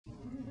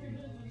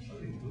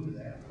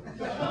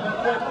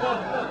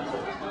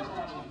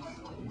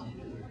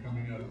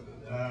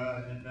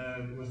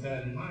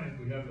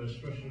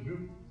special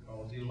group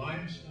called the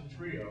Limeston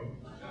Trio.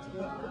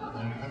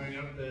 Coming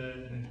up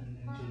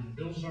into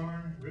Bill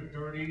Zorn, Rick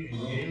Daugherty, and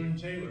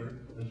Gaylan Taylor.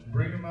 Let's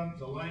bring them up,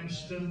 the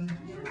Limeston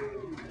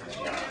Trio.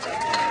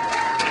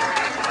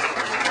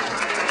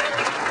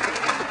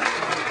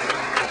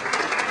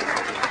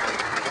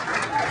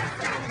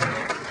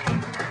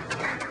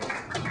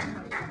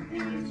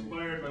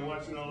 Inspired by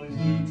watching all these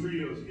new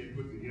trios get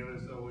put together,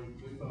 so we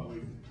thought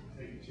we'd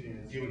take a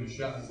chance. Give it a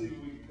shot and see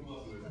what we can come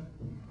up with.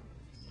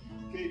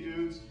 Okay,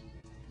 dudes.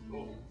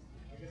 Oh,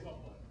 I guess I'll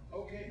play.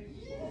 Okay.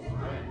 All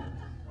right.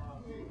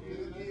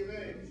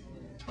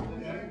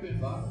 Yeah, good,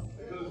 Bob.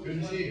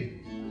 Good to see you.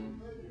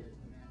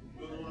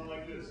 Goes along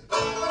like this.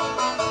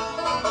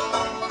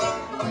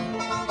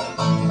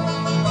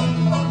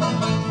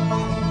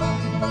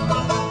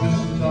 This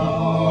is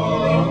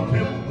our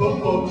tempo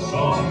folk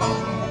song,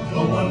 the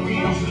one we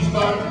used to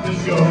start the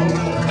show.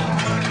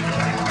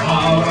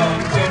 Our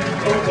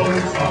tempo folk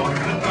song,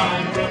 the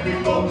kind every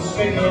folk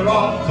singer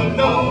ought to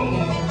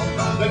know.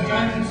 The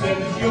kind that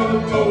sets your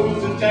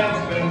toes a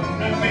tapping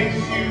and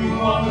makes you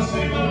want to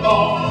sing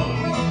along.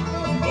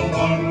 The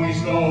one we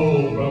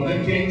stole from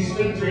the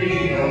Kingston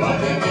Trio, a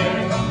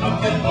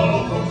tempo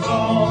folk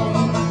song.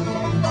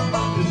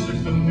 This is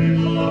the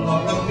middle of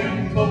our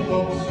tempo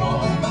folk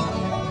song.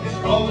 It's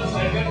called the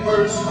second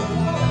verse.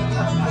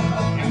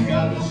 You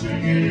gotta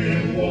sing it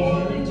in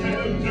warm and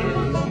tender.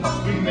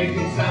 We make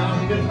it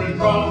sound different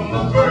from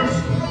the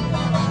first.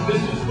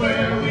 This is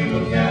where we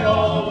look at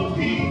all the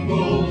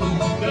people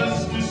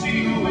just to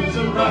see who is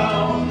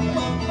around.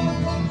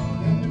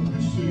 And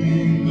we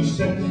sing the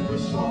second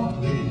verse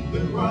softly, the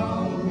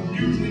crowd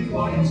usually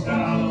quiets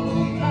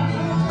down.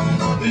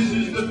 This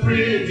is the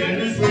bridge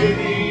and it's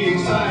really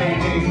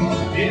exciting.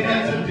 It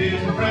has a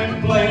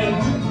different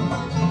blend.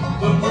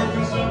 The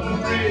purpose of the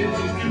bridge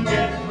is to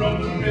get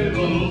from the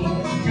middle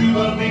to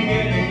the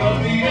beginning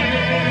of the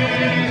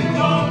end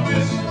of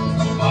this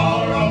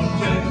our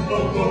up-tempo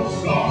folk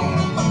song.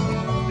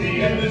 The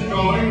end is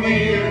drawing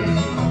near,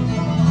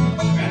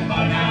 and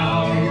by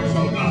now you're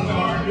so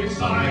darn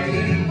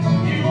excited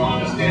you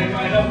want to stand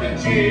right up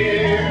and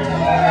cheer.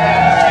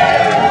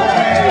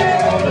 And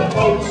for the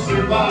folk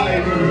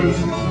survivors,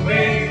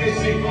 may they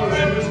sing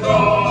forever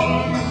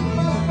strong,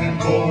 and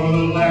for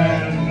the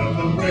land of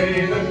the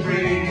brave and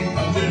free,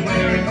 a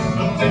generic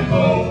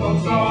up-tempo folk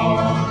song.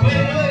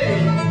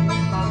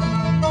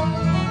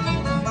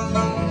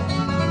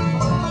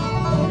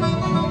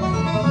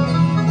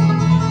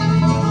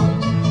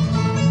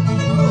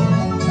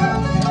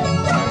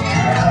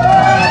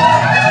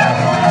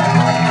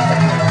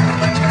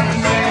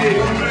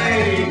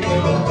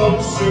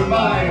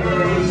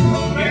 Survivors,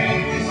 may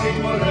they sing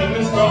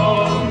forever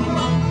strong.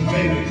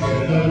 May they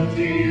shed a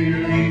tear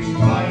each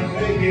time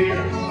they hear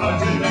a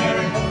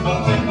generic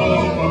up-tempo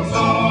folk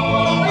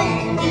song.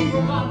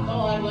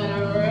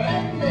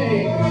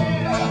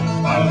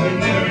 A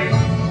generic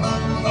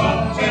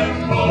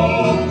up-tempo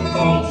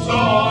folk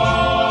song.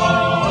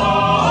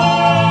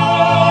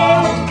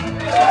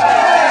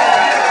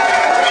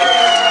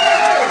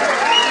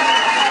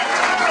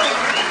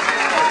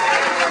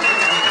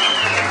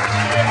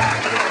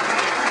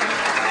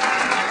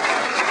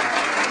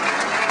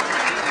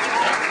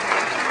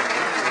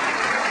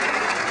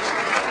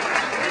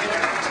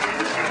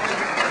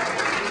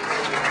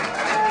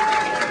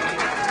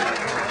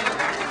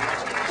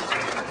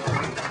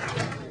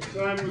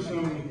 Time for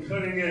some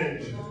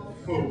cutting-edge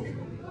folk,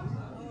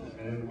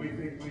 and we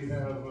think we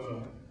have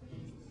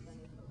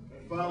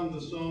found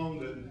the song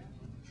that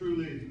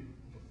truly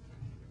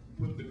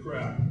put the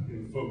crap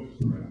in folks'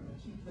 crap.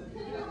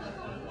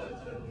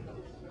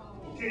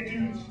 Okay,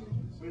 dudes,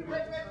 wait a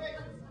minute.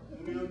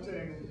 Let me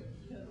untangle.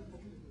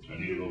 I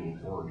need a little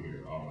cord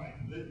here, all right.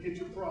 Let's get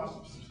your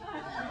process.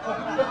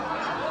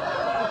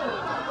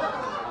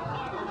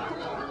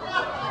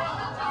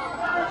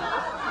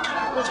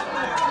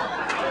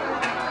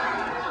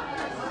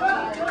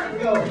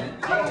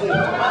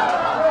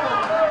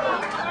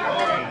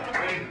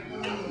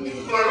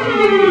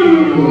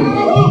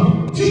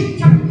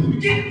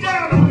 Get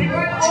down on me,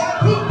 right?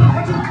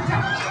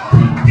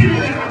 Give me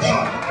that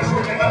shot. That's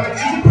what I have to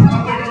do.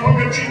 I'm going to walk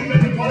a team and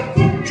call it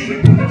folk music.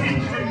 The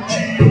Kingston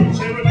Trio,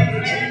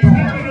 serenity. I'm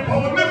going to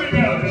call it living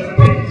out. There's a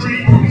big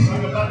tree. We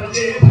sing about the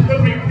dead, the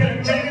big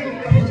and dragon.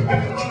 I used to bet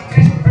the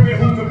podcast, every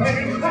home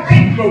companion.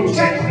 Anglo,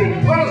 Saxon,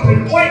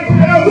 Protestant, white,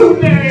 and a hoot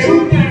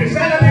nanny,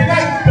 Saturday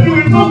night, I'm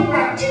doing folk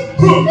rap.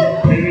 Hook,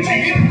 baby,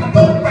 chicken, a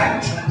folk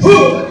rap.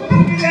 Hook,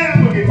 boogie down,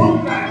 boogie,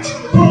 folk rap.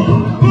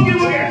 Hook, boogie,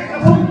 boogie, a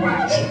folk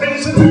rap. And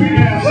listen to me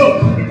now,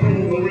 hook. The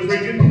crew is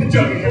ringing, the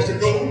jockey has to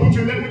go. Won't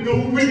you let me go?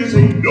 Ring and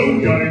say,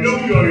 no, Johnny, no,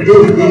 Johnny, no,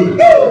 no,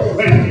 no.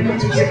 And if you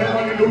want to check out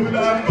how you know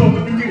that I'm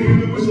going, you can hear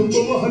the whistle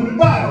blow 100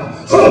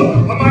 miles.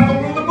 Hook, I might go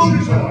roll the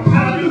booty horn,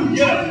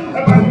 hallelujah. I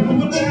might go roll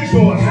the booty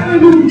horn,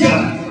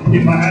 hallelujah.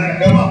 If I had a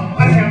hammer,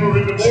 I'd hammer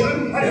in the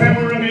morning, I'd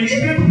hammer in the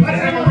evening, I'd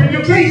hammer in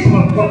your face.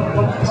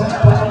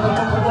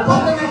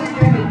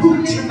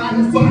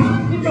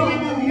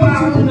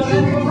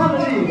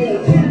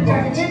 Wow.